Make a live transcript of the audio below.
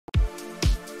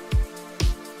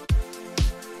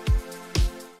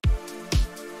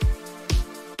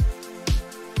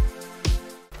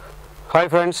Hi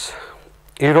friends,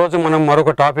 ఈరోజు మనం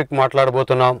మరొక టాపిక్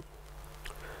మాట్లాడబోతున్నాం.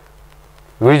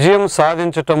 విజయం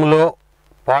సాధించటంలో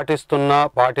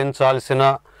పాటించాల్సిన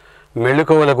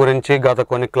మెళకువల గురించి గత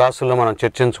కొన్ని క్లాసుల్లో మనం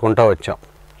చర్చించుకుంటూ వచ్చాం.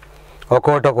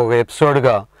 ఒక్కొక్క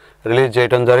ఎపిసోడ్గా రిలీజ్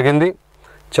చేయడం జరిగింది.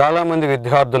 చాలామంది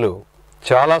విద్యార్థులు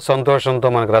చాలా సంతోషంతో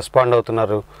మనకు రెస్పాండ్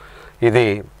అవుతున్నారు. ఇది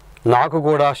నాకు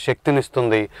కూడా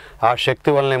శక్తినిస్తుంది. ఆ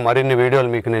శక్తి వల్లనే మరిన్ని వీడియోలు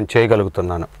మీకు నేను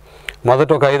చేయగలుగుతున్నాను. మొదట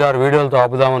ఒక 5-6 వీడియోలతో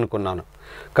ఆపుదామనుకున్నాను,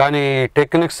 కానీ ఈ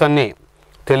టెక్నిక్స్ అన్నీ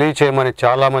తెలియచేయమని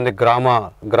చాలామంది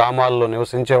గ్రామాల్లో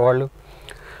నివసించేవాళ్ళు,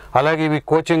 అలాగే ఇవి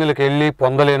కోచింగ్లకు వెళ్ళి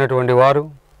పొందలేనటువంటి వారు,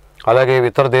 అలాగే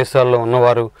ఇతర దేశాల్లో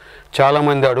ఉన్నవారు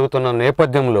చాలామంది అడుగుతున్న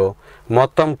నేపథ్యంలో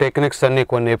మొత్తం టెక్నిక్స్ అన్నీ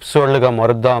కొన్ని ఎపిసోడ్లుగా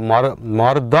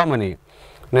మారుద్దామని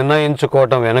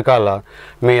నిర్ణయించుకోవటం వెనకాల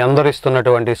మీ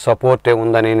అందరిస్తున్నటువంటి సపోర్టే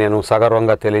ఉందని నేను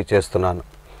సగర్వంగా తెలియచేస్తున్నాను.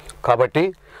 కాబట్టి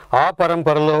ఆ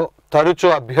పరంపరలో తరచూ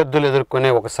అభ్యర్థులు ఎదుర్కొనే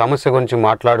ఒక సమస్య గురించి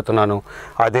మాట్లాడుతున్నాను.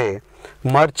 అదే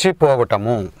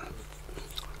మర్చిపోవటము.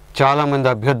 చాలామంది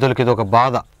అభ్యర్థులకి ఇది ఒక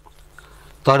బాధ.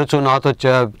 తరచూ నాతో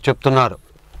చెప్తున్నారు,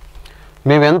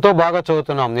 మేము ఎంతో బాగా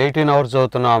చదువుతున్నాం, 18 అవర్స్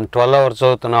చదువుతున్నాం, 12 అవర్స్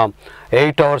చదువుతున్నాం,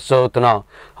 8 అవర్స్ చదువుతున్నాం,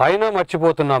 అయినా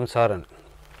మర్చిపోతున్నాం సార్ అని.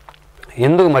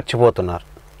 ఎందుకు మర్చిపోతున్నారు?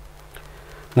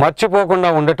 మర్చిపోకుండా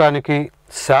ఉండటానికి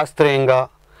శాస్త్రీయంగా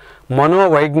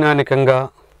మనోవైజ్ఞానికంగా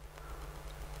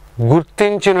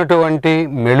గుర్తించినటువంటి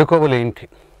మెళకువలు ఏంటి?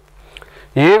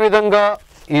 ఏ విధంగా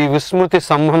ఈ విస్మృతి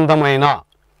సంబంధమైన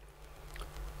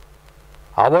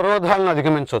అవరోధాలను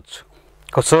అధిగమించవచ్చు?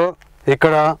 సో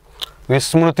ఇక్కడ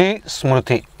విస్మృతి,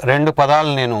 స్మృతి 2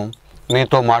 పదాలు నేను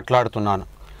మీతో మాట్లాడుతున్నాను.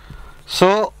 సో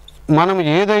మనం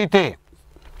ఏదైతే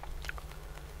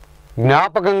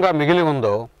జ్ఞాపకంగా మిగిలి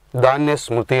ఉందో దాన్నే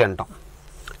స్మృతి అంటాం.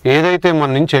 ఏదైతే మన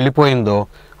నుంచి వెళ్ళిపోయిందో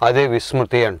అదే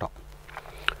విస్మృతి అంటాం.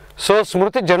 సో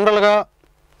స్మృతి జనరల్గా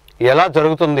ఎలా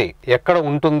జరుగుతుంది, ఎక్కడ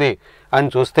ఉంటుంది అని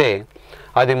చూస్తే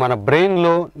అది మన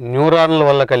బ్రెయిన్లో న్యూరాన్ల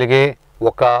వల్ల కలిగే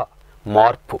ఒక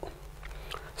మార్పు.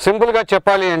 సింపుల్గా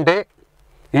చెప్పాలి అంటే,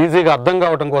 ఈజీగా అర్థం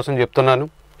కావటం కోసం చెప్తున్నాను.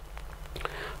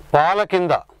 పాల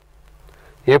కింద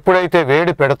ఎప్పుడైతే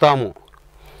వేడి పెడతామో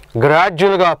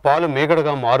గ్రాడ్యువల్గా పాలు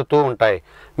మీగడగా మారుతూ ఉంటాయి.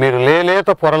 మీరు లేలేత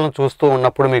పొరలను చూస్తూ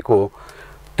ఉన్నప్పుడు మీకు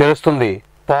తెలుస్తుంది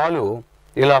పాలు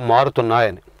ఇలా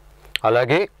మారుతున్నాయని.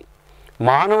 అలాగే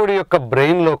మానవుడి యొక్క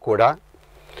బ్రెయిన్లో కూడా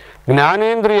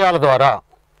జ్ఞానేంద్రియాల ద్వారా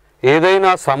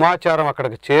ఏదైనా సమాచారం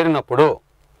అక్కడికి చేరినప్పుడు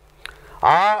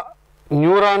ఆ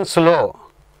న్యూరాన్స్లో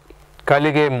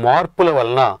కలిగే మార్పుల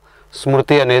వలన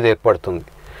స్మృతి అనేది ఏర్పడుతుంది.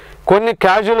 కొన్ని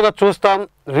క్యాజువల్గా చూస్తాం,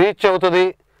 రీచ్ అవుతుంది,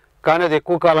 కానీ అది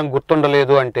ఎక్కువ కాలం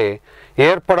గుర్తుండలేదు అంటే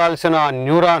ఏర్పడాల్సిన ఆ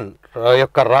న్యూరాన్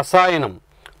యొక్క రసాయనం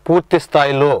పూర్తి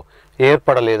స్థాయిలో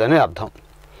ఏర్పడలేదని అర్థం.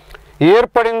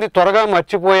 ఏర్పడింది త్వరగా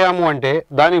మర్చిపోయాము అంటే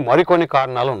దానికి మరికొన్ని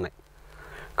కారణాలు ఉన్నాయి.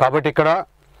 కాబట్టి ఇక్కడ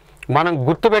మనం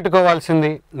గుర్తుపెట్టుకోవాల్సింది,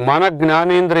 మన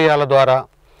జ్ఞానేంద్రియాల ద్వారా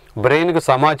బ్రెయిన్కి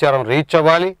సమాచారం రీచ్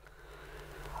అవ్వాలి.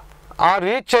 ఆ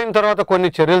రీచ్ అయిన తర్వాత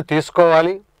కొన్ని చర్యలు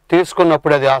తీసుకోవాలి.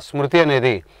 తీసుకున్నప్పుడు అది ఆ స్మృతి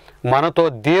అనేది మనతో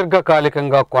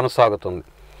దీర్ఘకాలికంగా కొనసాగుతుంది.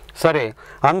 సరే,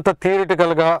 అంత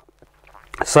థియరిటికల్గా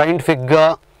సైంటిఫిక్గా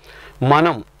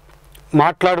మనం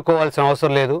మాట్లాడుకోవాల్సిన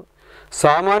అవసరం లేదు.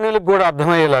 సామాన్యులకు కూడా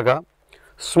అర్థమయ్యేలాగా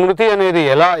స్మృతి అనేది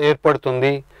ఎలా ఏర్పడుతుంది,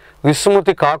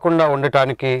 విస్మృతి కాకుండా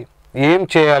ఉండటానికి ఏం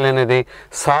చేయాలనేది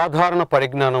సాధారణ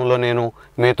పరిజ్ఞానంలో నేను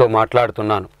మీతో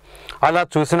మాట్లాడుతున్నాను. అలా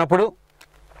చూసినప్పుడు,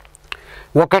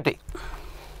 ఒకటి,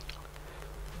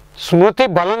 స్మృతి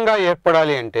బలంగా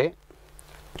ఏర్పడాలి అంటే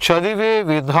చదివే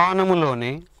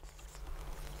విధానములోని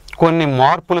కొన్ని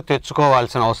మార్పులు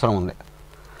తెచ్చుకోవాల్సిన అవసరం ఉంది.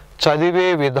 చదివే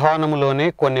విధానంలోనే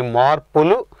కొన్ని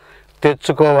మార్పులు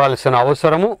తెచ్చుకోవాల్సిన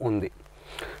అవసరము ఉంది.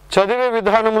 చదివే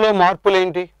విధానంలో మార్పులు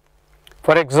ఏంటి?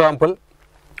 ఫర్ ఎగ్జాంపుల్,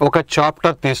 ఒక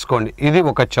చాప్టర్ తీసుకోండి. ఇది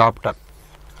ఒక చాప్టర్.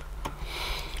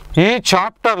 ఈ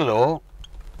చాప్టర్లో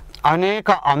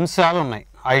అనేక అంశాలు ఉన్నాయి.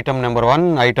 Item number 1,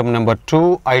 item number 2,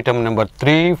 item number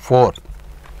 3, 4.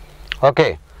 Okay,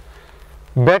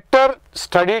 better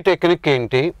study technique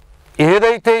ఏంటి,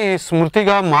 ఏదైతే ఈ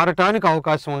స్మృతిగా మారటానికి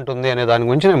అవకాశం ఉంటుంది అనే దాని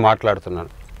గురించి నేను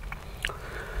మాట్లాడుతున్నాను.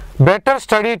 బెటర్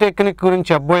స్టడీ టెక్నిక్ గురించి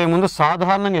చెప్పబోయే ముందు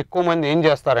సాధారణంగా ఎక్కువ మంది ఏం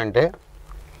చేస్తారంటే,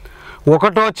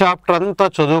 ఒకటో చాప్టర్ అంతా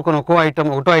చదువుకుని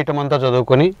ఒకటో ఐటమ్ అంతా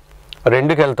చదువుకొని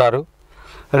 2కి వెళ్తారు,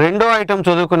 2వ ఐటమ్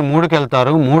చదువుకొని 3కి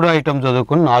వెళ్తారు, 3వ ఐటమ్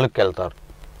చదువుకొని 4కి వెళ్తారు.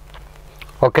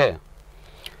 ఓకే,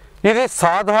 ఇది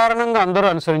సాధారణంగా అందరూ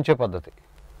అనుసరించే పద్ధతి.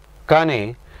 కానీ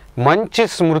మంచి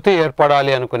స్మృతి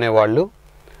ఏర్పడాలి అనుకునే వాళ్ళు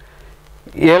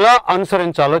ఎలా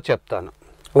అనుసరించాలో చెప్తాను.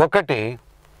 ఒకటి,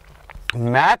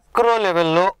 మ్యాక్రో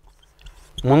లెవెల్లో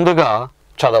ముందుగా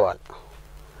చదవాలి.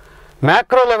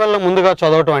 మ్యాక్రో లెవెల్లో ముందుగా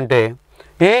చదవటం అంటే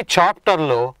ఈ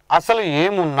చాప్టర్లో అసలు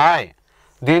ఏమున్నాయి,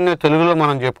 దీన్ని తెలుగులో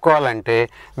మనం చెప్పుకోవాలంటే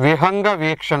విహంగ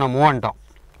వీక్షణము అంటాం.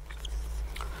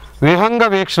 విహంగ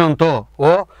వీక్షణంతో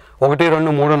 1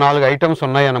 2 3 4 ఐటమ్స్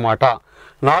ఉన్నాయన్నమాట.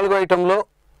 4 ఐటెంలో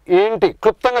ఏంటి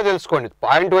క్లుప్తంగా తెలుసుకోండి,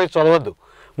 పాయింట్ వైజ్ చదవద్దు.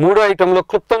 3 ఐటెంలో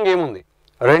క్లుప్తంగా ఏముంది,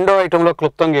 2వ ఐటెంలో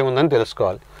క్లుప్తంగా ఏముందని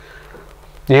తెలుసుకోవాలి.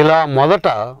 ఇలా మొదట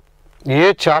ఏ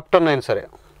చాప్టర్ అయినా సరే,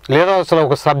 లేదా అసలు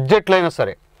ఒక సబ్జెక్ట్లో అయినా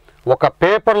సరే, ఒక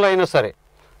పేపర్లో అయినా సరే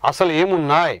అసలు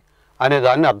ఏమున్నాయి అనే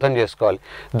దాన్ని అర్థం చేసుకోవాలి.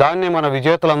 దాన్ని మన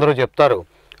విజేతలందరూ చెప్తారు,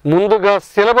 ముందుగా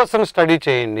సిలబస్ని స్టడీ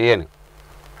చేయండి అని.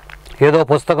 ఏదో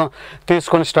పుస్తకం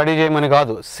తీసుకొని స్టడీ చేయమని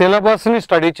కాదు, సిలబస్ని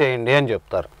స్టడీ చేయండి అని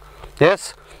చెప్తారు. ఎస్,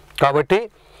 కాబట్టి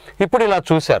ఇప్పుడు ఇలా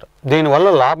చూశారు. దీనివల్ల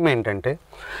లాభం ఏంటంటే,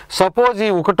 సపోజ్ ఈ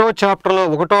 1వ చాప్టర్లో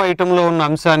 1వ ఐటెంలో ఉన్న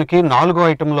అంశానికి 4వ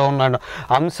ఐటెంలో ఉన్న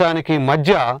అంశానికి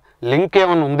మధ్య లింక్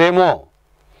ఏమైనా ఉందేమో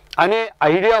అనే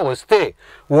ఐడియా వస్తే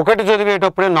 1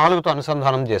 చదివేటప్పుడే 4తో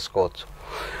అనుసంధానం చేసుకోవచ్చు.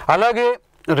 అలాగే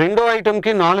 2వ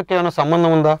ఐటెంకి 4కి ఏమైనా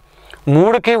సంబంధం ఉందా,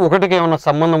 3కి 1కి ఏమైనా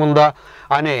సంబంధం ఉందా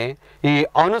అనే ఈ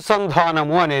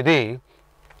అనుసంధానము అనేది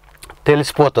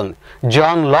తెలిసిపోతుంది.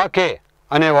 జాన్ లాకే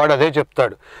అనేవాడు అదే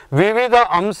చెప్తాడు, వివిధ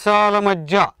అంశాల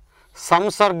మధ్య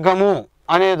సంసర్గము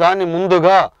అనే దాన్ని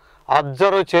ముందుగా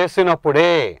అబ్జర్వ్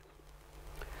చేసినప్పుడే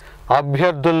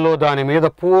అభ్యర్థుల్లో దాని మీద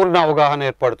పూర్ణ అవగాహన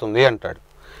ఏర్పడుతుంది అంటాడు.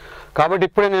 కాబట్టి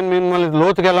ఇప్పుడే నేను మిమ్మల్ని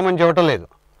లోతుకి వెళ్ళమని చెప్పటం లేదు.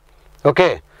 ఓకే,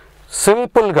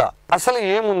 సింపుల్గా అసలు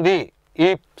ఏముంది ఈ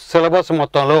సిలబస్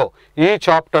మొత్తంలో, ఈ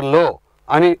చాప్టర్లో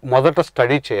అని మొదట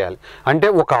స్టడీ చేయాలి. అంటే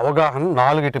ఒక అవగాహన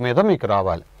 4 మీద మీకు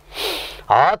రావాలి.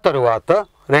 ఆ తరువాత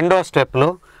 2వ స్టెప్లో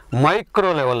మైక్రో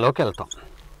లెవెల్లోకి వెళ్తాం.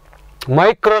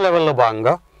 మైక్రో లెవెల్లో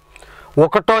భాగంగా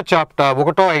 1వ చాప్టర్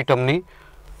 1వ ఐటమ్ని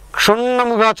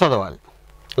క్షుణ్ణముగా చదవాలి,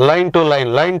 లైన్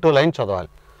టు లైన్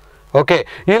చదవాలి. ఓకే,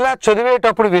 ఇలా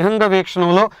చదివేటప్పుడు విహంగ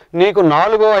వీక్షణంలో నీకు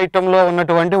 4వ ఐటెంలో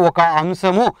ఉన్నటువంటి ఒక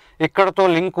అంశము ఇక్కడతో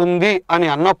లింక్ ఉంది అని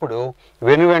అన్నప్పుడు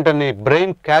వెంటనే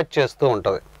బ్రెయిన్ క్యాచ్ చేస్తూ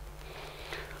ఉంటుంది.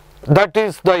 That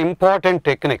is the important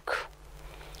technique.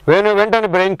 వెంటనే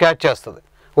బ్రెయిన్ క్యాచ్ చేస్తుంది.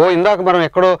 ఇందాక మనం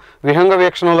ఎక్కడో విహంగ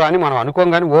వీక్షణంలో అని మనం అనుకోం,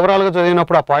 కానీ ఓవరాల్గా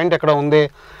చదివినప్పుడు ఆ పాయింట్ ఎక్కడ ఉంది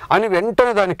అని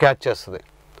వెంటనే దాన్ని క్యాచ్ చేస్తుంది.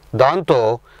 దాంతో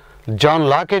జాన్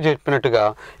లాకే చెప్పినట్టుగా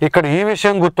ఇక్కడ ఈ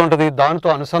విషయం గుర్తుంటుంది, దాంతో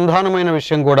అనుసంధానమైన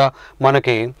విషయం కూడా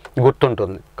మనకి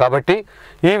గుర్తుంటుంది. కాబట్టి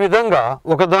ఈ విధంగా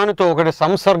ఒకదానితో ఒకటి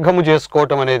సంసర్గము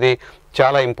చేసుకోవటం అనేది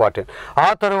చాలా ఇంపార్టెంట్. ఆ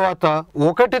తర్వాత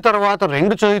 1 తర్వాత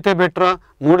 2 చదివితే బెటరా,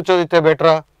 3 చదివితే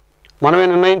బెటరా మనమే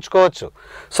నిర్ణయించుకోవచ్చు.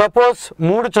 సపోజ్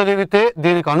 3 చదివితే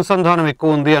దీనికి అనుసంధానం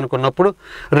ఎక్కువ ఉంది అనుకున్నప్పుడు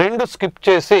 2 స్కిప్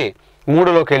చేసి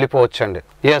 3లోకి వెళ్ళిపోవచ్చండి.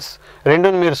 ఎస్,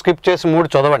 2ని మీరు స్కిప్ చేసి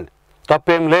 3 చదవండి,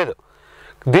 తప్పేం లేదు.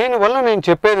 దీనివల్ల నేను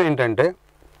చెప్పేది ఏంటంటే,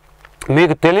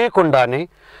 మీకు తెలియకుండానే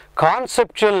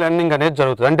కాన్సెప్చువల్ లెర్నింగ్ అనేది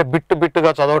జరుగుతుంది. అంటే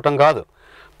బిట్టుగా చదవటం కాదు,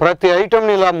 ప్రతి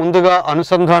ఐటెంని ఇలా ముందుగా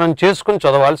అనుసంధానం చేసుకుని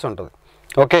చదవాల్సి ఉంటుంది.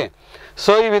 ఓకే,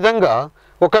 సో ఈ విధంగా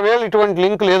ఒకవేళ ఇటువంటి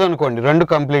లింక్ లేదనుకోండి 2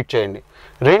 కంప్లీట్ చేయండి.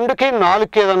 2కి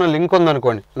 4కి ఏదైనా లింక్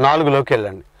ఉందనుకోండి 4లోకి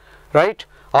వెళ్ళండి, రైట్.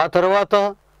 ఆ తర్వాత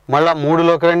మళ్ళీ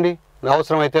 3లోకి రండి,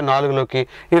 అవసరమైతే 4లోకి.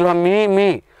 ఇలా మీ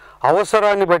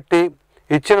అవసరాన్ని బట్టి,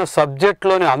 ఇచ్చిన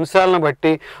సబ్జెక్ట్లోని అంశాలను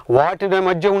బట్టి, వాటి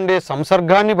మధ్య ఉండే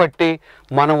సంసర్గాన్ని బట్టి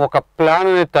మనం ఒక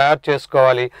ప్లాన్ని తయారు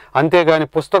చేసుకోవాలి. అంతేగాని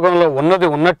పుస్తకంలో ఉన్నది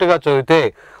ఉన్నట్టుగా చదివితే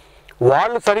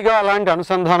వాళ్ళు సరిగా అలాంటి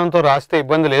అనుసంధానంతో రాస్తే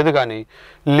ఇబ్బంది లేదు, కానీ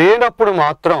లేనప్పుడు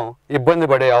మాత్రం ఇబ్బంది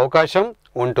పడే అవకాశం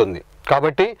ఉంటుంది.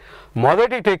 కాబట్టి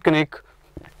మొదటి technique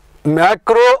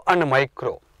macro and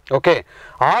micro. Okay,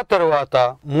 ఆ తర్వాత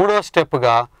 3వ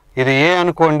స్టెప్గా ఇది ఏ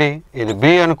అనుకోండి, ఇది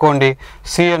బి అనుకోండి,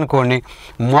 సి అనుకోండి,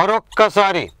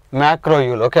 మరొక్కసారి మ్యాక్రో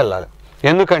యూలోకి వెళ్ళాలి.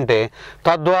 ఎందుకంటే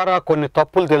తద్వారా కొన్ని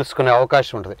తప్పులు తెలుసుకునే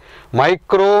అవకాశం ఉంటుంది.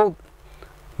 Micro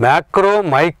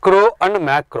and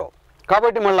macro.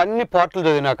 కాబట్టి మళ్ళీ అన్ని పార్ట్లు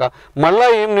చదివినాక మళ్ళీ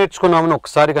ఏం నేర్చుకున్నామని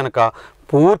ఒకసారి కనుక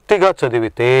పూర్తిగా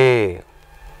చదివితే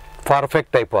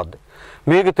పర్ఫెక్ట్ అయిపోద్ది.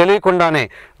 మీకు తెలియకుండానే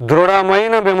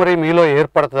దృఢమైన మెమరీ మీలో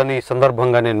ఏర్పడుతుందని ఈ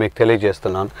సందర్భంగా నేను మీకు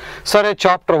తెలియజేస్తున్నాను. సరే,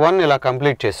 చాప్టర్ 1 ఇలా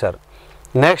కంప్లీట్ చేశారు.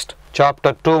 నెక్స్ట్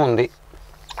చాప్టర్ 2 ఉంది,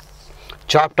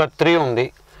 చాప్టర్ 3 ఉంది,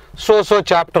 సో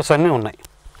చాప్టర్స్ అన్నీ ఉన్నాయి.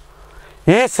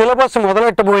 ఈ సిలబస్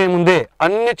మొదలెట్టబోయే ముందే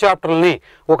అన్ని చాప్టర్లని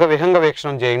ఒక విహంగ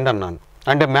వీక్షణం చేయండి అన్నాను.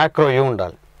 అంటే మ్యాక్రో యూ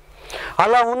ఉండాలి.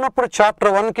 అలా ఉన్నప్పుడు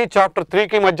చాప్టర్ 1కి చాప్టర్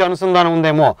 3కి మధ్య అనుసంధానం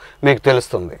ఉందేమో మీకు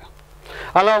తెలుస్తుంది.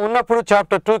 అలా ఉన్నప్పుడు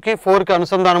చాప్టర్ 2కి 4కి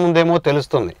అనుసంధానం ఉందేమో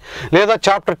తెలుస్తుంది. లేదా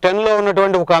చాప్టర్ 10లో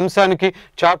ఉన్నటువంటి ఒక అంశానికి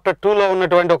చాప్టర్ 2లో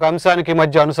ఉన్నటువంటి ఒక అంశానికి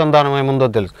మధ్య అనుసంధానం ఏముందో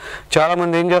తెలుసు.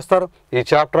 చాలామంది ఏం చేస్తారు, ఈ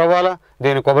చాప్టర్ అవ్వాలా,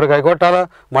 దీని కొబ్బరికాయ కొట్టాలా,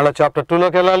 మళ్ళీ చాప్టర్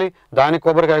 2లోకి వెళ్ళాలి, దానికి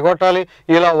కొబ్బరికాయ కొట్టాలి,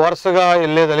 ఇలా వరుసగా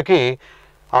వెళ్ళేదలికి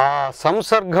ఆ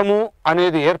సంసర్గము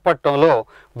అనేది ఏర్పడటంలో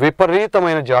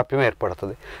విపరీతమైన జాప్యం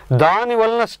ఏర్పడుతుంది.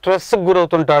 దానివలన స్ట్రెస్కి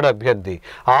గురవుతుంటాడు అభ్యర్థి,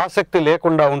 ఆసక్తి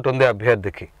లేకుండా ఉంటుంది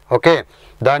అభ్యర్థికి. ఓకే,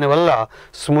 దానివల్ల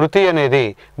స్మృతి అనేది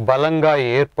బలంగా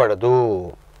ఏర్పడదు.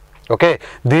 ఓకే,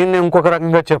 దీన్ని ఇంకొక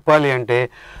రకంగా చెప్పాలి అంటే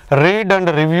రీడ్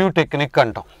అండ్ రివ్యూ టెక్నిక్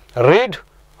అంటాం. Read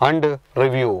and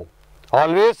review,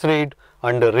 always read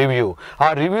and review. ఆ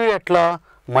రివ్యూ ఎట్లా?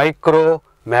 మైక్రో,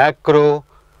 మ్యాక్రో,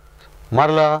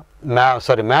 మరలా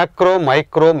మ్యాక్రో,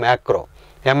 మైక్రో, మ్యాక్రో,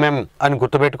 ఎంఎం అని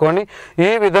గుర్తుపెట్టుకోండి. ఈ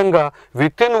విధంగా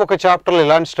విత్ ఇన్ ఒక చాప్టర్లో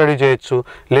ఇలాంటి స్టడీ చేయొచ్చు,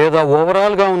 లేదా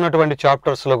ఓవరాల్గా ఉన్నటువంటి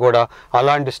చాప్టర్స్లో కూడా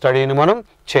అలాంటి స్టడీని మనం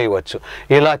చేయవచ్చు.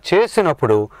 ఇలా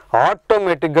చేసినప్పుడు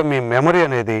ఆటోమేటిక్గా మీ మెమరీ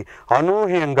అనేది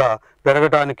అనూహ్యంగా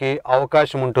పెరగడానికి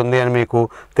అవకాశం ఉంటుంది అని మీకు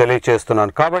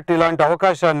తెలియచేస్తున్నాను. కాబట్టి ఇలాంటి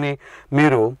అవకాశాన్ని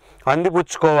మీరు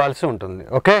అందిపుచ్చుకోవాల్సి ఉంటుంది.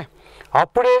 ఓకే,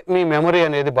 అప్పుడే మీ మెమరీ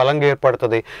అనేది బలంగా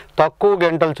ఏర్పడుతుంది. తక్కువ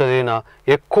గంటలు చదివినా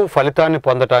ఎక్కువ ఫలితాన్ని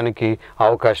పొందటానికి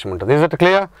అవకాశం ఉంటుంది. Is it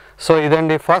clear? సో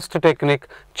ఇదండి ఫస్ట్ టెక్నిక్,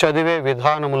 చదివే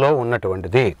విధానంలో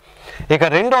ఉన్నటువంటిది. ఇక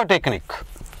రెండో టెక్నిక్,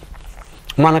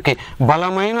 మనకి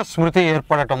బలమైన స్మృతి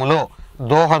ఏర్పడటంలో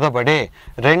దోహదపడే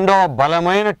రెండో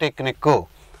బలమైన టెక్నిక్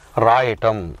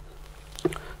రాయటం.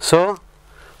 సో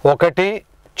ఒకటి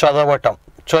చదవటం,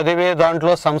 చదివే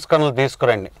దాంట్లో సంస్కరణలు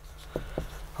తీసుకురండి.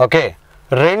 ఓకే,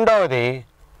 రెండవది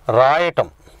రాయటం.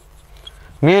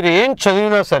 మీరు ఏం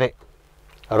చదివినా సరే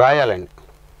రాయాలండి.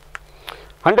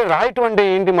 అంటే రాయటం అంటే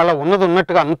ఏంటి? మళ్ళీ ఉన్నది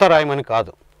ఉన్నట్టుగా అంతా రాయమని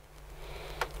కాదు.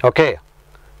 ఓకే,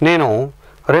 నేను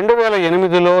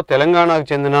 2008లో తెలంగాణకు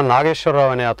చెందిన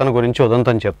నాగేశ్వరరావు అనే అతని గురించి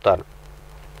ఉదంతం చెప్తాను.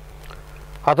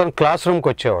 అతను క్లాస్ రూమ్కి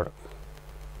వచ్చేవాడు.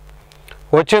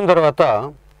 వచ్చిన తర్వాత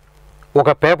ఒక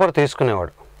పేపర్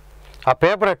తీసుకునేవాడు. ఆ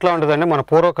పేపర్ ఎట్లా ఉంటుందంటే, మన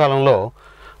పూర్వకాలంలో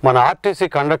మన ఆర్టీసీ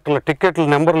కండక్టర్లు టికెట్లు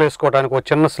నెంబర్లు వేసుకోవడానికి ఒక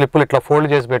చిన్న స్లిప్పులు ఇట్లా ఫోల్డ్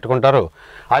చేసి పెట్టుకుంటారు,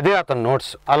 అదే అతని నోట్స్.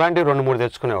 అలాంటివి 2-3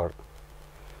 తెచ్చుకునేవాడు.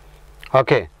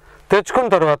 ఓకే, తెచ్చుకున్న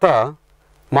తర్వాత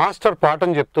మాస్టర్ పాఠం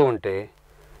చెప్తూ ఉంటే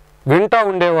వింటా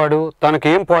ఉండేవాడు. తనకి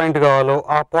ఏం పాయింట్ కావాలో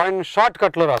ఆ పాయింట్ షార్ట్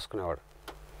కట్లో రాసుకునేవాడు.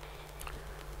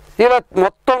 ఇలా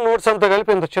మొత్తం నోట్స్ అంతా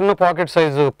కలిపి ఇంత చిన్న పాకెట్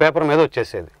సైజు పేపర్ మీద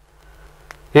వచ్చేసేది.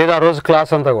 ఏదో ఆ రోజు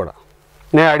క్లాస్ అంతా కూడా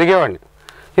నేను అడిగేవాడిని,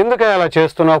 ఎందుకే అలా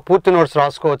చేస్తున్నావు? పూర్తి నోట్స్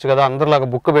రాసుకోవచ్చు కదా, అందరిలాగా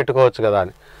బుక్ పెట్టుకోవచ్చు కదా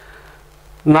అని.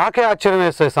 నాకే ఆశ్చర్యం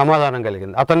వేసే సమాధానం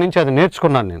కలిగింది. అతని నుంచి అది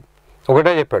నేర్చుకున్నాను నేను.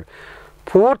 ఒకటే చెప్పాడు,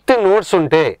 పూర్తి నోట్స్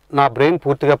ఉంటే నా బ్రెయిన్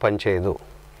పూర్తిగా పనిచేయదు.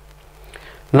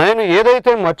 నేను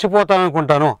ఏదైతే మర్చిపోతాను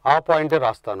అనుకుంటానో ఆ పాయింటే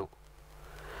రాస్తాను.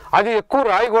 అది ఎక్కువ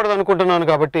రాయకూడదు అనుకుంటున్నాను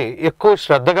కాబట్టి ఎక్కువ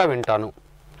శ్రద్ధగా వింటాను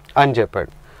అని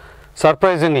చెప్పాడు.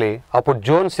 సర్ప్రైజింగ్లీ అప్పుడు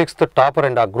జోన్ 6th టాపర్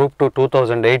అండ్ ఆ గ్రూప్ 2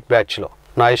 2008 బ్యాచ్లో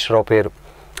నాగేశ్వరరావు పేరు.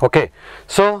 ఓకే,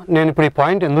 సో నేను ఇప్పుడు ఈ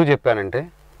పాయింట్ ఎందుకు చెప్పానంటే,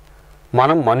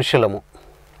 మనం మనుషులము.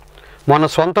 మన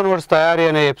సొంత నోట్స్ తయారీ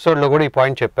అనే ఎపిసోడ్లో కూడా ఈ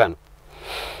పాయింట్ చెప్పాను.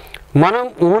 మనం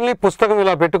ఓన్లీ పుస్తకం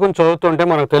ఇలా పెట్టుకుని చదువుతుంటే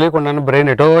మనకు తెలియకుండానే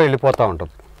బ్రెయిన్ ఎటో వెళ్ళిపోతూ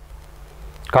ఉంటుంది.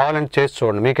 కావాలంటే చేసి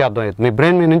చూడండి, మీకే అర్థమవుతుంది. మీ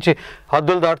బ్రెయిన్ మీ నుంచి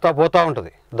హద్దులు దాటుతూ పోతూ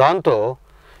ఉంటుంది. దాంతో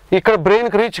ఇక్కడ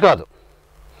బ్రెయిన్కి రీచ్ కాదు,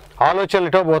 ఆలోచనలు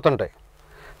ఎటో పోతుంటాయి.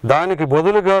 దానికి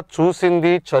బదులుగా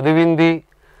చూసింది, చదివింది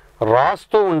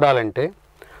రాస్తూ ఉండాలంటే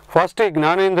ఫస్ట్ ఈ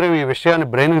జ్ఞానేంద్రియం ఈ విషయాన్ని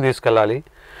బ్రెయిన్కి తీసుకెళ్ళాలి.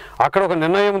 అక్కడ ఒక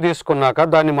నిర్ణయం తీసుకున్నాక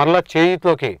దాన్ని మరలా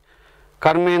చేతిలోకి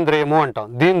కర్మేంద్రియము అంటాం,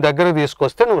 దీని దగ్గరకు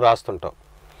తీసుకొస్తే నువ్వు రాస్తుంటావు.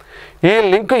 ఈ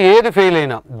లింక్ ఏది ఫెయిల్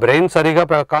అయినా, బ్రెయిన్ సరిగా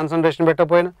కాన్సన్ట్రేషన్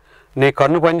పెట్టకపోయినా, నీ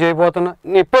కన్ను పని చేయబోతున్నా,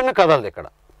 నీ పెన్ను కదలదు ఇక్కడ.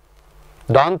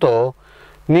 దాంతో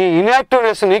నీ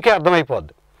ఇన్యాక్టివ్నెస్ నీకే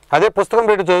అర్థమైపోద్ది. అదే పుస్తకం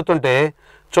పెట్టి చదువుతుంటే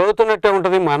చదువుతున్నట్టే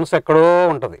ఉంటుంది, మనసు ఎక్కడో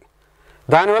ఉంటుంది.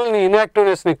 దానివల్ల నీ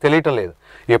ఇన్యాక్టివ్నెస్ నీకు తెలియటం లేదు.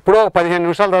 ఎప్పుడో 15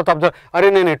 నిమిషాల తర్వాత అరే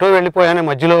నేను ఎటో వెళ్ళిపోయానే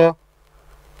మధ్యలో,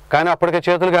 కానీ అప్పటికే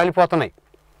చేతులు గాలిపోతున్నాయి.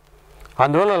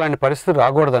 అందువల్ల అలాంటి పరిస్థితి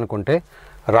రాకూడదు అనుకుంటే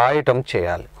రాయటం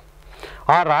చేయాలి.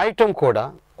 ఆ రాయటం కూడా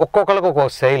ఒక్కొక్కరికి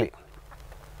ఒక్కొక్క శైలి.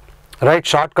 రైట్,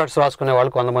 షార్ట్ కట్స్ రాసుకునే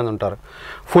వాళ్ళు కొంతమంది ఉంటారు,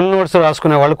 ఫుల్ నోట్స్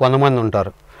రాసుకునే వాళ్ళు కొంతమంది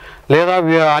ఉంటారు, లేదా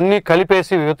అన్నీ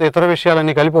కలిపేసి ఇతర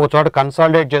విషయాలన్నీ కలిపి ఒక చోట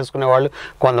కన్సాలిడేట్ చేసుకునే వాళ్ళు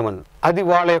కొంతమంది. అది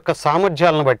వాళ్ళ యొక్క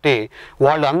సామర్థ్యాలను బట్టి.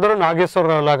 వాళ్ళు అందరూ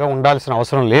నాగేశ్వరరావు లాగా ఉండాల్సిన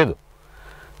అవసరం లేదు.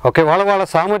 ఓకే, వాళ్ళ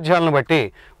సామర్థ్యాలను బట్టి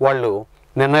వాళ్ళు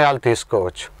నిర్ణయాలు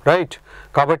తీసుకోవచ్చు. రైట్,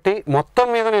 కాబట్టి మొత్తం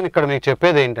మీద నేను ఇక్కడ మీకు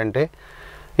చెప్పేది ఏంటంటే,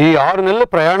 ఈ 6 నెలలు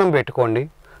ప్రయాణం పెట్టుకోండి,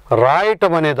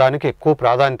 రాయటం అనే దానికి ఎక్కువ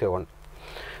ప్రాధాన్యత ఇవ్వండి.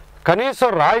 కనీసం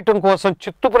రాయటం కోసం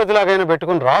చిత్తు ప్రతిలాగైనా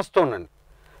పెట్టుకొని రాస్తూ ఉండండి.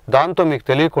 దాంతో మీకు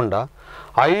తెలియకుండా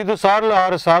 5 సార్లు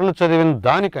 6 సార్లు చదివిన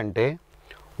దానికంటే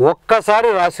ఒక్కసారి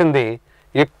రాసింది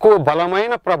ఎక్కువ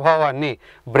బలమైన ప్రభావాన్ని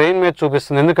బ్రెయిన్ మీద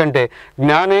చూపిస్తుంది. ఎందుకంటే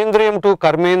జ్ఞానేంద్రియం టు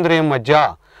కర్మేంద్రియం మధ్య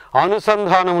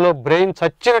అనుసంధానంలో బ్రెయిన్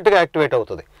చచ్చినట్టుగా యాక్టివేట్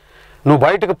అవుతుంది. నువ్వు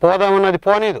బయటకు పోదామన్నది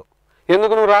పోనీదు.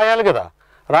 ఎందుకు? నువ్వు రాయాలి కదా.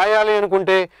 రాయాలి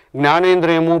అనుకుంటే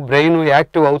జ్ఞానేంద్రియము బ్రెయిన్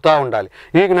యాక్టివ్ అవుతూ ఉండాలి.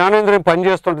 ఈ జ్ఞానేంద్రియం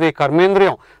పనిచేస్తుంటుంది, ఈ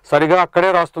కర్మేంద్రియం సరిగా అక్కడే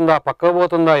రాస్తుందా, పక్కకు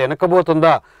పోతుందా,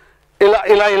 వెనకపోతుందా, ఇలా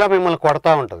ఇలా ఇలా మిమ్మల్ని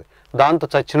కొడతా ఉంటుంది. దాంతో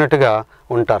చచ్చినట్టుగా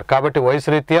ఉంటారు. కాబట్టి వయసు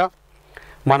రీత్యా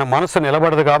మన మనసు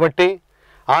నిలబడదు. కాబట్టి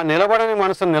ఆ నిలబడని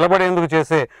మనసును నిలబడేందుకు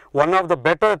చేసే వన్ ఆఫ్ ద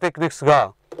బెటర్ టెక్నిక్స్గా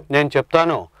నేను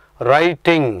చెప్తాను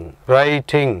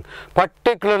రైటింగ్.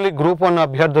 పర్టికులర్లీ గ్రూప్ 1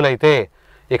 అభ్యర్థులైతే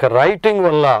ఇక రైటింగ్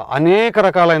వల్ల అనేక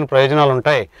రకాలైన ప్రయోజనాలు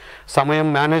ఉంటాయి. సమయం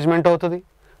మేనేజ్మెంట్ అవుతుంది,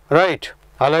 రైట్.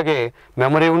 అలాగే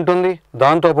మెమరీ ఉంటుంది.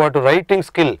 దాంతోపాటు రైటింగ్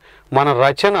స్కిల్, మన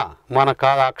రచన, మన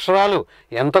అక్షరాలు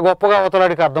ఎంత గొప్పగా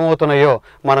అవతలాడికి అర్థమవుతున్నాయో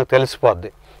మనకు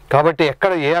తెలిసిపోద్ది. కాబట్టి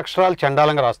ఎక్కడ ఏ అక్షరాలు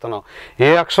చండాలంగా రాస్తున్నాం, ఏ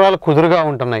అక్షరాలు కుదురుగా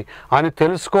ఉంటున్నాయి అని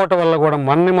తెలుసుకోవటం వల్ల కూడా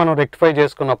మనం రెక్టిఫై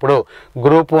చేసుకున్నప్పుడు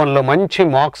గ్రూప్ 1లో మంచి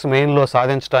మార్క్స్ మెయిన్లో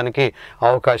సాధించడానికి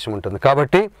అవకాశం ఉంటుంది.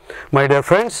 కాబట్టి మై డియర్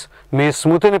ఫ్రెండ్స్, మీ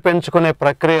స్మృతిని పెంచుకునే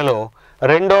ప్రక్రియలో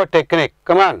రెండో టెక్నిక్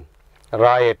కమాన్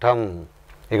రాయటం.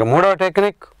 ఇక మూడో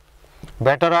టెక్నిక్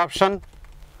బెటర్ ఆప్షన్,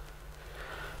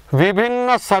 విభిన్న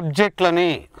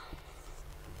సబ్జెక్టులని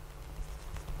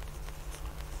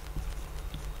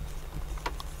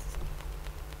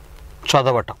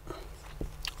చదవటం.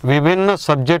 విభిన్న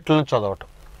సబ్జెక్టులను చదవటం.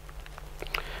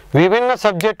 విభిన్న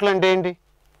సబ్జెక్టులు అంటే ఏంటి?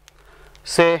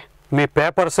 మీ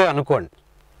పేపర్సే అనుకోండి.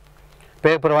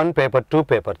 Paper 1, paper 2,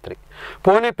 paper 3.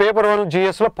 పోనీ పేపర్ 1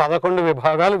 జిఎస్లో 11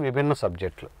 విభాగాలు విభిన్న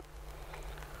సబ్జెక్టులు.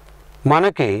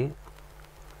 మనకి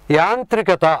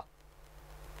యాంత్రికత,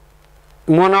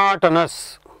 మొనాటనస్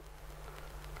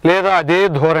లేదా అదే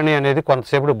ధోరణి అనేది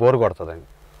కొంతసేపు బోరు కొడుతుందండి,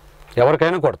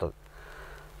 ఎవరికైనా కొడుతుంది.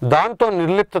 దాంతో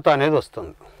నిర్లిప్తత అనేది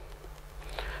వస్తుంది.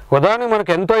 ఉదాహరణకి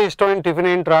మనకు ఎంతో ఇష్టమైన టిఫిన్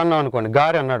ఏంటి రా అన్నాం అనుకోండి,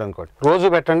 గారి అన్నాడు అనుకోండి, రోజు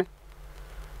పెట్టండి,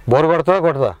 బోరు కొడుతుందా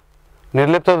కొడుతుందా?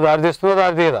 నిర్లిప్తత దారితీస్తుందా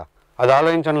దారితీయదా? అది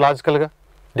ఆలోచించండి లాజికల్గా.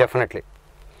 డెఫినెట్లీ.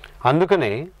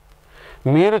 అందుకని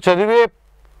మీరు చదివే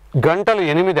గంటలు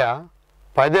 8,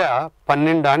 10,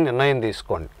 12 అని నిర్ణయం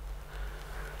తీసుకోండి.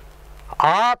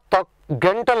 ఆ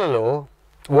గంటలలో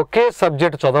ఒకే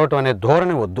సబ్జెక్ట్ చదవటం అనే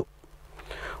ధోరణి వద్దు.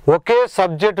 ఒకే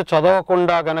సబ్జెక్టు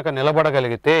చదవకుండా గనక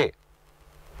నిలబడగలిగితే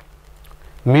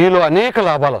మీలో అనేక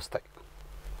లాభాలు వస్తాయి.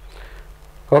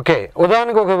 ఓకే,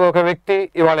 ఉదాహరణకు ఒక వ్యక్తి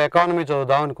ఇవాళ ఎకానమీ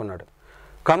చదువుదాం అనుకున్నాడు.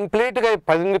 కంప్లీట్గా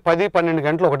 10-12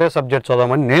 గంటలు ఒకటే సబ్జెక్ట్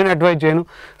చదవమని నేను అడ్వైజ్ చేయను,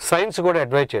 సైన్స్ కూడా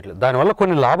అడ్వైజ్ చేయట్లేదు. దానివల్ల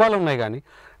కొన్ని లాభాలు ఉన్నాయి, కానీ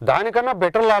దానికన్నా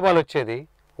బెటర్ లాభాలు వచ్చేది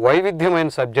వైవిధ్యమైన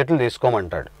సబ్జెక్టులు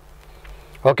తీసుకోమంటాడు.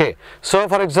 ఓకే, సో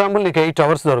ఫర్ ఎగ్జాంపుల్ నీకు 8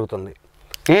 అవర్స్ దొరుకుతుంది.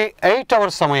 ఈ 8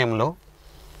 అవర్స్ సమయంలో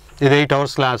ఇది 8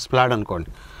 అవర్స్ క్లాస్ ప్లాన్ అనుకోండి,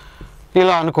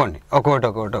 ఇలా అనుకోండి,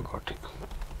 ఒక్కొక్కటి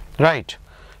రైట్.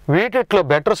 వీటిలో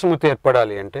బెటర్ స్మృతి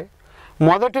ఏర్పడాలి అంటే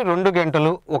మొదటి 2 గంటలు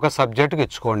ఒక సబ్జెక్టుకి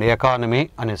ఇచ్చుకోండి, ఎకానమీ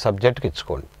అనే సబ్జెక్టుకి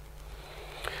ఇచ్చుకోండి.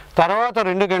 తర్వాత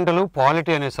 2 గంటలు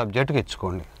పాలిటీ అనే సబ్జెక్టుకి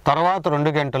ఇచ్చుకోండి. తర్వాత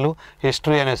 2 గంటలు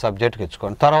హిస్టరీ అనే సబ్జెక్టుకి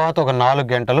ఇచ్చుకోండి. తర్వాత ఒక 4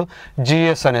 గంటలు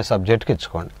జిఎస్ అనే సబ్జెక్టుకి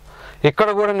ఇచ్చుకోండి. ఇక్కడ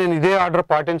కూడా నేను ఇదే ఆర్డర్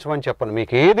పాటించమని చెప్పను,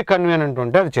 మీకు ఏది కన్వీనియంట్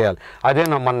ఉంటే అది చేయాలి. అదే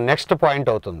మన నెక్స్ట్ పాయింట్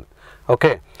అవుతుంది.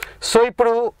 ఓకే, సో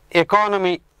ఇప్పుడు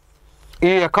ఎకానమీ,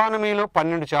 ఈ ఎకానమీలో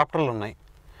 12 చాప్టర్లు ఉన్నాయి.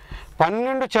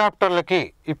 12 చాప్టర్లకి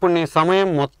ఇప్పుడు నీ సమయం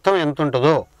మొత్తం ఎంత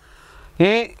ఉంటుందో,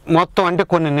 ఈ మొత్తం అంటే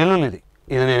కొన్ని నెలలు,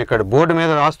 ఇది నేను ఇక్కడ బోర్డు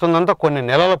మీద రాస్తుందంతా కొన్ని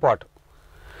నెలల పాటు.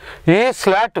 ఈ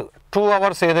స్లాట్ 2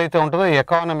 అవర్స్ ఏదైతే ఉంటుందో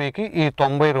ఎకానమీకి ఈ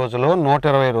 90 రోజులు,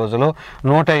 120 రోజులు,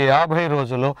 150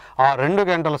 రోజులు ఆ 2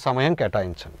 గంటల సమయం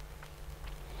కేటాయించండి.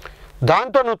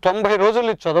 దాంతో నువ్వు 90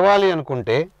 రోజులు చదవాలి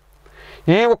అనుకుంటే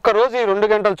ఈ ఒక్కరోజు ఈ 2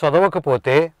 గంటలు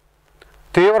చదవకపోతే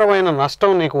తీవ్రమైన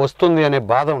నష్టం నీకు వస్తుంది అనే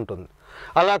బాధ ఉంటుంది.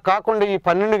 అలా కాకుండా ఈ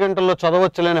 12 గంటల్లో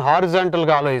చదవచ్చులేని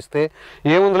హారిజాంటల్గా ఆలోచిస్తే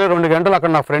ఏముందిలే 2 గంటలు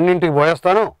అక్కడ నా ఫ్రెండ్ ఇంటికి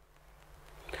పోయేస్తాను,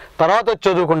 తర్వాత వచ్చి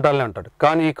చదువుకుంటానులే అంటాడు.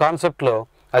 కానీ ఈ కాన్సెప్ట్లో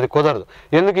అది కుదరదు.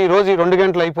 ఎందుకు? ఈరోజు ఈ 2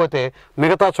 గంటలు అయిపోతే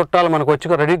మిగతా చుట్టాలు మనకు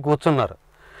వచ్చి రెడీ కూర్చున్నారు,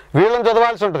 వీళ్ళని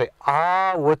చదవాల్సి ఉంటుంది. ఆ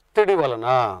ఒత్తిడి వలన,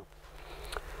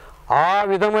 ఆ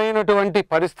విధమైనటువంటి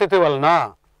పరిస్థితి వలన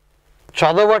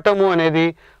చదవటము అనేది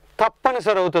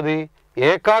తప్పనిసరి అవుతుంది,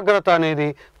 ఏకాగ్రత అనేది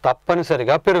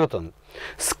తప్పనిసరిగా పెరుగుతుంది,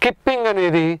 స్కిప్పింగ్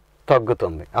అనేది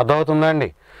తగ్గుతుంది. అర్థమవుతుందా అండి?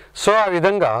 సో ఆ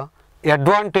విధంగా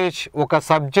అడ్వాంటేజ్ ఒక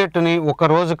సబ్జెక్టుని ఒక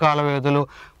రోజు కాల వ్యవధిలో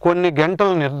కొన్ని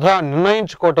గంటలు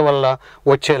నిర్ణయించుకోవటం వల్ల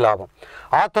వచ్చే లాభం.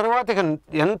 ఆ తర్వాత ఇక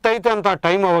ఎంతైతే అంత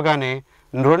టైం అవ్వగానే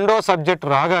రెండో సబ్జెక్ట్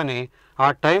రాగానే ఆ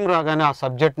టైం రాగానే ఆ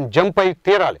సబ్జెక్ట్ని జంప్ అయి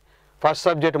తీరాలి. ఫస్ట్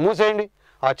సబ్జెక్ట్ మూసేయండి,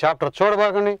 ఆ చాప్టర్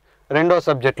చూడబాకండి, రెండో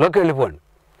సబ్జెక్ట్లోకి వెళ్ళిపోండి.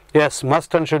 Yes,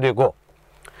 must and should you go.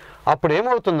 అప్పుడు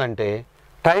ఏమవుతుందంటే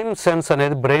టైం సెన్స్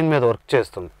అనేది బ్రెయిన్ మీద వర్క్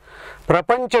చేస్తుంది.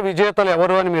 ప్రపంచ విజేతలు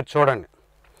ఎవరు అని మీరు చూడండి,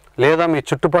 లేదా మీ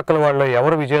చుట్టుపక్కల వాళ్ళు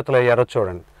ఎవరు విజేతలు అయ్యారో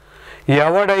చూడండి.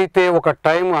 ఎవడైతే ఒక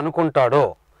టైం అనుకుంటాడో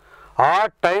ఆ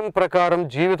టైం ప్రకారం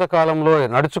జీవితకాలంలో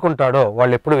నడుచుకుంటాడో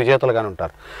వాళ్ళు ఎప్పుడు విజేతలుగానే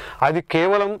ఉంటారు. అది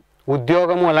కేవలం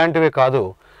ఉద్యోగము అలాంటివే కాదు,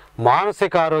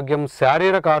 మానసిక ఆరోగ్యం,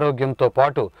 శారీరక ఆరోగ్యంతో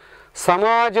పాటు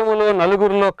సమాజంలో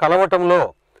నలుగురిలో కలవటంలో,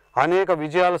 అనేక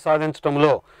విజయాలు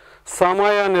సాధించడంలో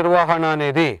సమయ నిర్వహణ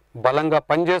అనేది బలంగా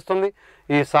పనిచేస్తుంది.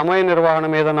 ఈ సమయ నిర్వహణ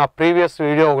మీద నా ప్రీవియస్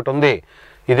వీడియో ఒకటి ఉంది,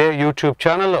 ఇదే యూట్యూబ్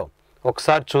ఛానల్లో,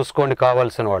 ఒకసారి చూసుకోండి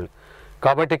కావాల్సిన వాళ్ళు.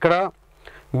 కాబట్టి ఇక్కడ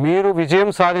మీరు విజయం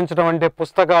సాధించడం అంటే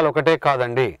పుస్తకాలు ఒకటే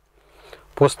కాదండి.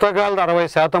 పుస్తకాలు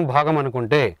 60% భాగం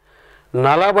అనుకుంటే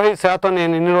 40%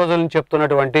 నేను ఇన్ని రోజుల నుంచి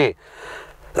చెప్తున్నటువంటి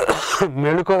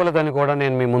మెళుకువలదని కూడా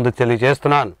నేను మీ ముందు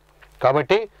తెలియజేస్తున్నాను.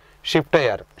 కాబట్టి షిఫ్ట్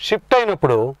అయ్యారు. షిఫ్ట్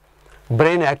అయినప్పుడు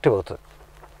బ్రెయిన్ యాక్టివ్ అవుతుంది.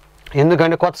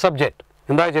 ఎందుకంటే కొత్త సబ్జెక్ట్.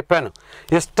 ఇందాక చెప్పాను,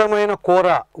 ఇష్టమైన కూర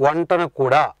వంటను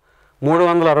కూడా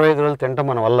 365 రోజులు తింటాం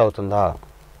మన వల్ల అవుతుందా?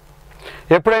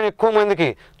 ఎప్పుడైనా ఎక్కువ మందికి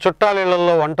చుట్టాల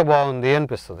ఇళ్లలో వంట బాగుంది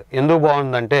అనిపిస్తుంది. ఎందుకు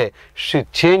బాగుందంటే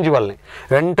చేంజ్ వల్లనే.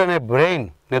 వెంటనే బ్రెయిన్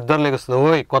నిద్ర లెగుస్తుంది,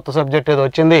 ఓయ్ కొత్త సబ్జెక్ట్ ఏదో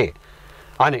వచ్చింది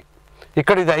అని.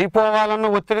 ఇక్కడ ఇది అయిపోవాలన్న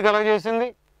ఒత్తిడి కలగజేసింది,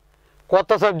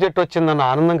 కొత్త సబ్జెక్ట్ వచ్చిందన్న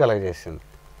ఆనందం కలగజేసింది.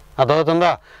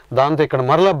 అర్థమవుతుందా? దాంతో ఇక్కడ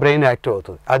మరలా బ్రెయిన్ యాక్టివ్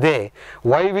అవుతుంది. అదే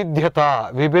వైవిధ్యత,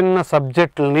 విభిన్న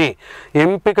సబ్జెక్టుల్ని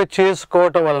ఎంపిక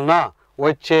చేసుకోవటం వలన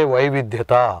వచ్చే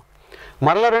వైవిధ్యత.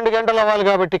 మరలా 2 గంటలు అవ్వాలి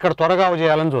కాబట్టి ఇక్కడ త్వరగా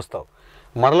చేయాలని చూస్తావు.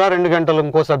 మరలా 2 గంటలు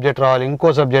ఇంకో సబ్జెక్ట్ రావాలి, ఇంకో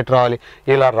సబ్జెక్ట్ రావాలి.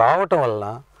 ఇలా రావటం వలన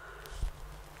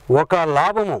ఒక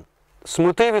లాభము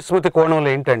స్మృతి విస్మృతి కోణంలో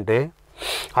ఏంటంటే,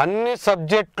 అన్ని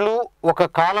సబ్జెక్టులు ఒక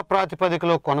కాల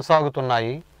ప్రాతిపదికలో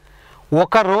కొనసాగుతున్నాయి.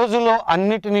 ఒక రోజులో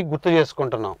అన్నిటినీ గుర్తు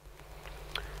చేసుకుంటున్నాం.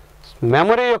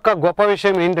 మెమరీ యొక్క గొప్ప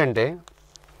విషయం ఏంటంటే,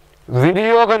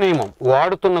 వినియోగ నియమం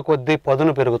వాడుతున్న కొద్దీ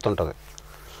పదును పెరుగుతుంటుంది.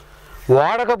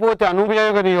 వాడకపోతే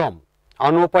అనుపయోగ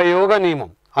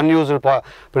నియమం, అన్యూజ్డ్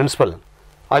ప్రిన్సిపల్,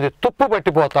 అది తుప్పు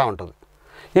పట్టిపోతూ ఉంటుంది.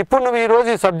 ఇప్పుడు నువ్వు ఈరోజు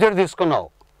ఈ సబ్జెక్ట్ తీసుకున్నావు,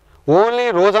 ఓన్లీ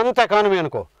రోజంతా ఎకానమీ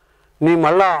అనుకో, నీ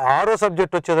మళ్ళీ 6వ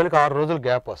సబ్జెక్ట్ వచ్చేదానికి 6 రోజులు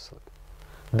గ్యాప్ వస్తుంది.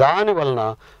 దానివలన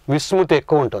విస్మృతి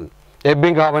ఎక్కువ ఉంటుంది.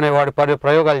 ఎబ్బింగ్హామ్ అనేవాడు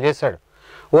ప్రయోగాలు చేశాడు.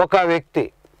 ఒక వ్యక్తి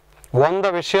 100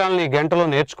 విషయాల్ని గంటలో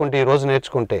నేర్చుకుంటే, ఈరోజు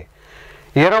నేర్చుకుంటే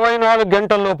 24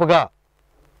 గంటల లోపుగా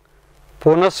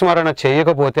పునఃస్మరణ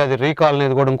చేయకపోతే అది రీకాల్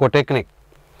అనేది కూడా ఇంకో టెక్నిక్,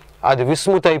 అది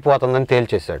విస్మృతి అయిపోతుందని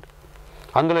తేల్చేశాడు.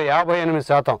 అందులో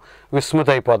 58%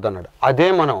 విస్మృతి అయిపోద్ది అన్నాడు. అదే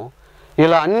మనం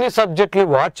ఇలా అన్ని సబ్జెక్టులు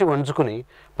వాచి వంచుకుని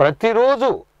ప్రతిరోజు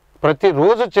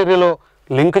చర్యలో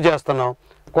లింక్ చేస్తున్నాం,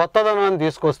 కొత్తదనాన్ని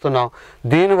తీసుకొస్తున్నాం.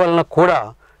 దీనివలన కూడా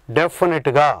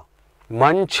డెఫినెట్గా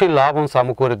మంచి లాభం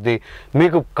సమకూరుద్ది.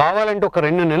 మీకు కావాలంటే ఒక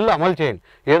 2 నెలలు అమలు చేయండి.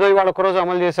 ఏదో ఇవాళ ఒకరోజు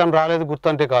అమలు చేశాను రాలేదు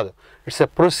గుర్తుంటే కాదు, ఇట్స్ ఎ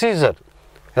ప్రొసీజర్.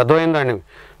 అర్థమైందండి?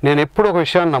 నేను ఎప్పుడు ఒక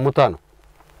విషయాన్ని నమ్ముతాను,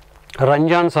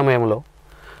 రంజాన్ సమయంలో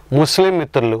ముస్లిం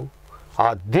మిత్రులు ఆ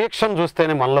దీక్షను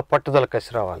చూస్తేనే మనలో పట్టుదల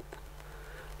కసి రావాలి.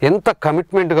 ఎంత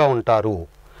కమిట్మెంట్గా ఉంటారు.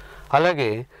 అలాగే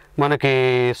మనకి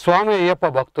స్వామి అయ్యప్ప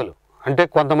భక్తులు అంటే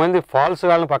కొంతమంది ఫాల్స్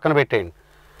వాళ్ళని పక్కన పెట్టేయండి,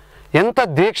 ఎంత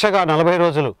దీక్షగా 40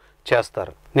 రోజులు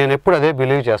చేస్తారు. నేను ఎప్పుడు అదే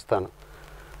బిలీవ్ చేస్తాను.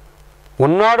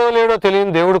 ఉన్నాడో లేడో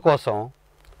తెలియని దేవుడి కోసం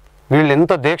వీళ్ళు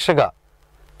ఎంత దీక్షగా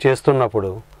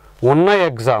చేస్తున్నప్పుడు, ఉన్న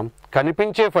ఎగ్జామ్,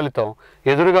 కనిపించే ఫలితం,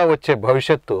 ఎదురుగా వచ్చే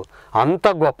భవిష్యత్తు అంత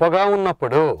గొప్పగా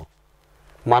ఉన్నప్పుడు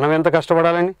మనం ఎంత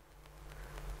కష్టపడాలండి?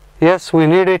 Yes, we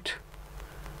need it.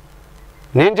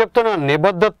 నేను చెప్తున్నాను,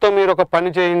 నిబద్ధతతో మీరు ఒక పని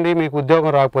చేయండి, మీకు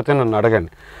ఉద్యోగం రాకపోతే నన్ను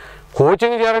అడగండి.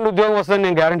 కోచింగ్ చేయాలంటే ఉద్యోగం వస్తుందని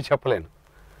నేను గ్యారెంటీ చెప్పలేను,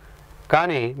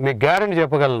 కానీ మీకు గ్యారెంటీ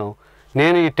చెప్పగలను.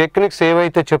 నేను ఈ టెక్నిక్స్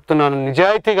ఏవైతే చెప్తున్నానో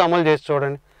నిజాయితీగా అమలు చేసి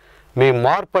చూడండి, మీ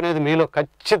మార్పు అనేది మీలో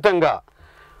ఖచ్చితంగా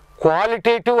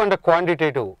క్వాలిటేటివ్ అండ్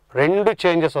క్వాంటిటేటివ్ 2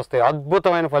 చేంజెస్ వస్తాయి.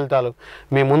 అద్భుతమైన ఫలితాలు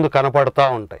మీ ముందు కనపడుతూ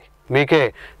ఉంటాయి. మీకే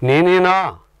నేనేనా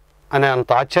అనే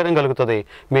అంత ఆశ్చర్యం కలుగుతుంది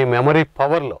మీ మెమరీ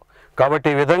పవర్లో. కాబట్టి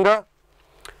ఈ విధంగా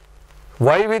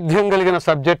వైవిధ్యం కలిగిన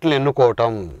సబ్జెక్టులు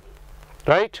ఎన్నుకోవటం,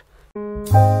 రైట్?